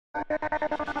And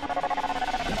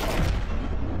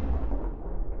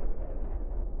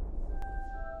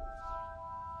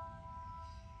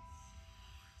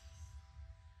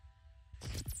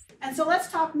so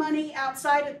let's talk money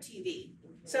outside of TV.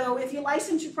 So if you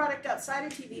license your product outside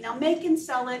of TV, now make and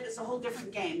sell it is a whole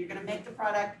different game. You're going to make the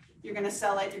product, you're going to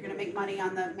sell it, you're going to make money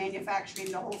on the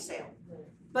manufacturing, the wholesale.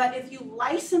 But if you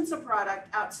license a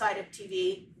product outside of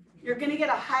TV, you're going to get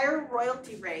a higher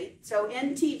royalty rate. So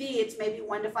in TV, it's maybe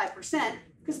 1 to 5%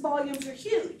 because volumes are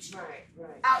huge. Right,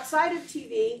 right. Outside of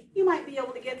TV, you might be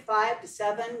able to get 5 to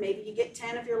 7, maybe you get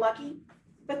 10 if you're lucky.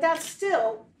 But that's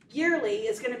still yearly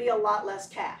is going to be a lot less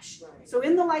cash. Right. So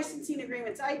in the licensing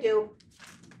agreements I do,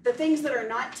 the things that are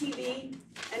not TV,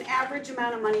 an average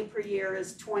amount of money per year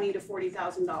is $20,000 to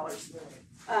 $40,000.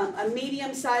 Right. A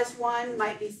medium-sized one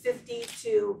might be $50,000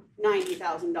 to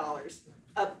 $90,000.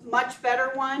 A much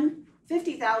better one,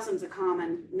 $50,000 is a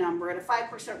common number. At a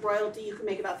 5% royalty, you can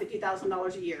make about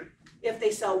 $50,000 a year if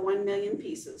they sell 1 million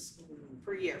pieces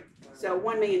per year. So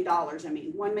 $1 million, I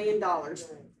mean, $1 million,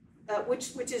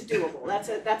 which is doable. That's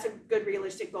a good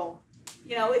realistic goal.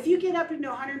 You know, if you get up into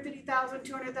 150,000,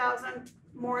 200,000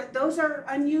 more, those are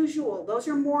unusual. Those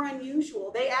are more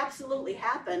unusual. They absolutely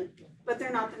happen, but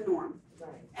they're not the norm. Right.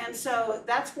 And so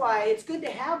that's why it's good to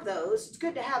have those. It's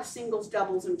good to have singles,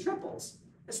 doubles, and triples,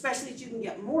 especially if you can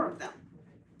get more of them.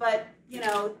 But, you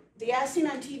know, the as seen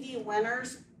on TV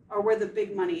winners are where the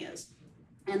big money is,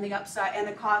 and the upside and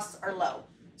the costs are low.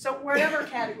 So whatever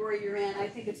category you're in, I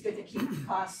think it's good to keep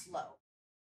costs low.